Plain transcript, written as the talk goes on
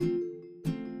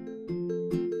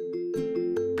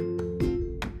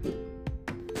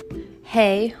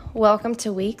Hey, welcome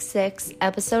to week 6,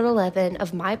 episode 11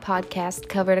 of my podcast,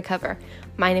 Cover to Cover.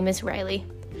 My name is Riley.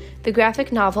 The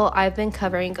graphic novel I've been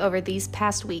covering over these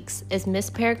past weeks is Miss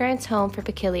Peregrine's Home for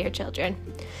Peculiar Children.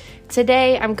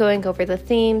 Today, I'm going over the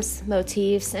themes,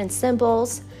 motifs, and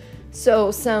symbols.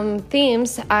 So some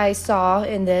themes I saw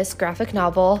in this graphic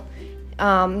novel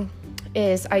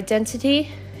is identity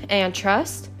and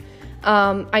trust.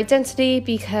 Identity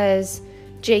because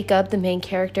Jacob, the main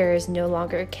character, is no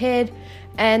longer a kid,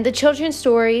 and the children's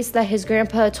stories that his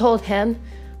grandpa told him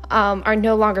are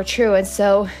no longer true, and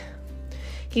so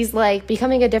he's like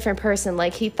becoming a different person.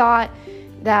 Like, he thought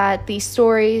that these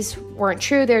stories weren't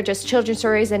true, they're just children's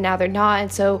stories, and now they're not,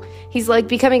 and so he's like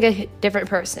becoming a different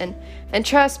person. And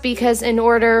trust because in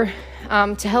order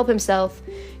to help himself,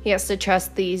 he has to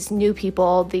trust these new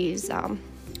people, these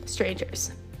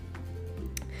strangers.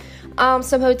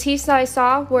 Some motifs that I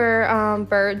saw were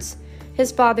birds.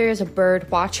 His father is a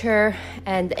bird watcher,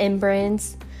 and the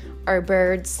Imbrins are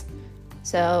birds.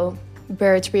 So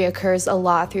birds reoccurs a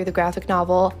lot through the graphic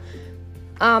novel.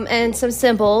 And some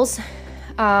symbols.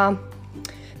 The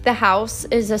house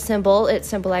is a symbol. It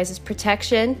symbolizes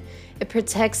protection. It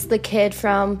protects the kids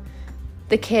from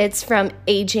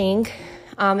aging.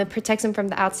 It protects them from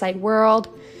the outside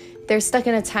world. They're stuck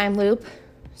in a time loop,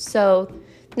 so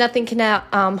nothing can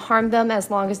harm them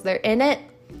as long as they're in it.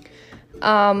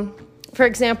 For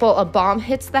example, a bomb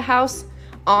hits the house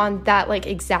on that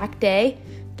exact day,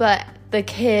 but the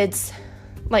kids,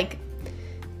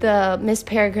 the Miss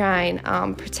Peregrine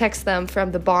protects them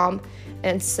from the bomb,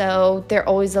 and so they're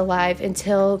always alive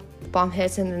until the bomb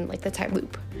hits, and then the time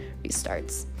loop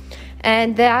restarts.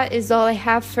 And that is all I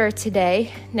have for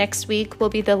today. Next week will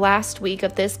be the last week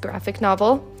of this graphic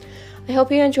novel. I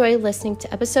hope you enjoy listening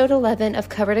to episode 11 of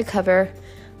Cover to Cover.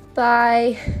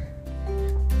 Bye.